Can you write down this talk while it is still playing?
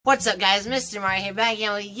What's up guys, Mr. Mario here, back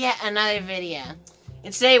again with yet another video.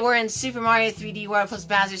 And today we're in Super Mario 3D World plus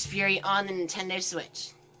Bowser's Fury on the Nintendo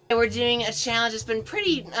Switch. We're doing a challenge that's been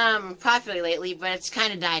pretty popular lately, but it's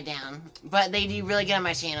kind of died down. But they do really good on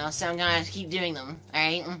my channel, so I'm gonna keep doing them,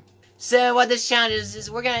 alright? So what this challenge is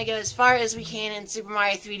we're gonna go as far as we can in Super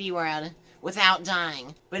Mario 3D World without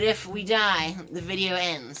dying. But if we die, the video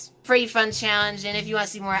ends. Pretty fun challenge, and if you want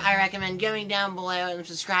to see more, I recommend going down below and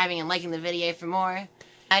subscribing and liking the video for more.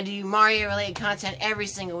 I do Mario-related content every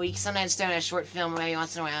single week, sometimes throwing a short film every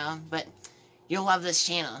once in a while, but you'll love this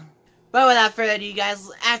channel. But without further ado, guys,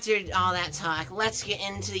 after all that talk, let's get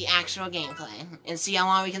into the actual gameplay, and see how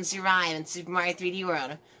long we can survive in Super Mario 3D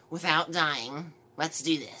World without dying. Let's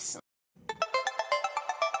do this.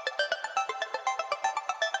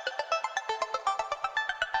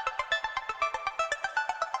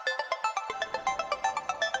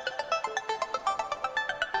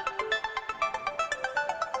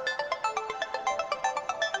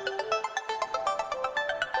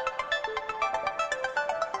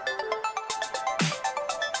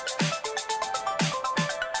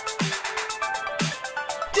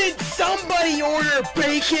 Did somebody order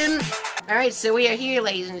bacon? Alright, so we are here,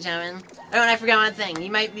 ladies and gentlemen. Oh, and I forgot one thing. You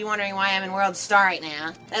might be wondering why I'm in World Star right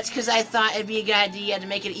now. That's because I thought it'd be a good idea to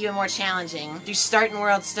make it even more challenging. To start in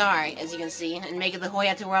World Star, as you can see, and make it the way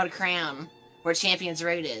up to World Crown, where Champions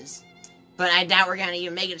Road is. But I doubt we're gonna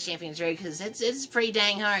even make it to Champions Road, because it's pretty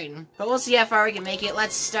dang hard. But we'll see how far we can make it.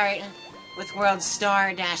 Let's start with World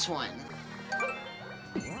Star-1.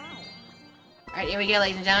 Alright, here we go,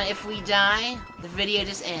 ladies and gentlemen. If we die, the video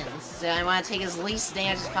just ends. So I want to take as least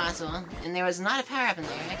damage as possible. And there was not a power-up in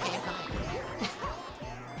there. Okay, fine.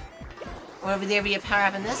 Will there be a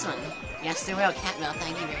power-up in this one? Yes, there will. Catmill,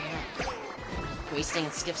 thank you very much. Wasting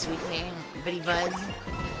and skip sweet there. Bitty buds.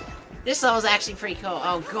 This level's actually pretty cool.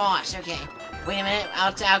 Oh, gosh, okay. Wait a minute.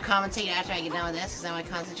 I'll commentate after I get done with this, because I want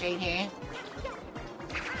to concentrate here.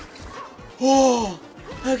 Oh!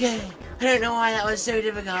 Okay. I don't know why that was so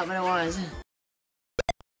difficult, but it was.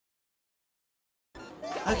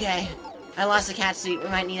 Okay, I lost the cat suit. We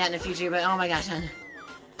might need that in the future, but oh my gosh, hon.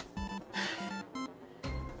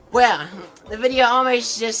 Well, the video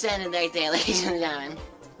almost just ended right there, ladies and gentlemen.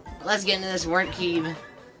 Let's get into this work cube.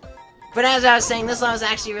 But as I was saying, this level is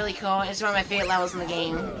actually really cool. It's one of my favorite levels in the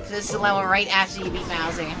game. Because it's the level right after you beat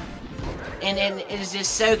Bowser. And it is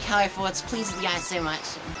just so colorful. It's pleases the eyes so much.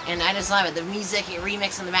 And I just love it. The music,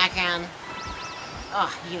 remix in the background.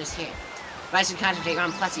 Oh, you can just hear it. But I should concentrate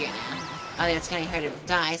on Plessie right now. I think it's kind of hard to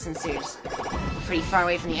die since there's pretty far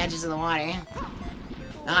away from the edges of the water.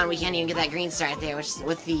 Oh, and we can't even get that green star right there, which is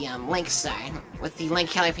with the Link star, with the Link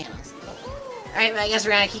color panels. Alright, but I guess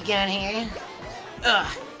we're gonna keep going here.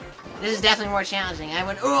 Ugh. This is definitely more challenging. I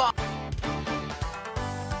would. Ugh.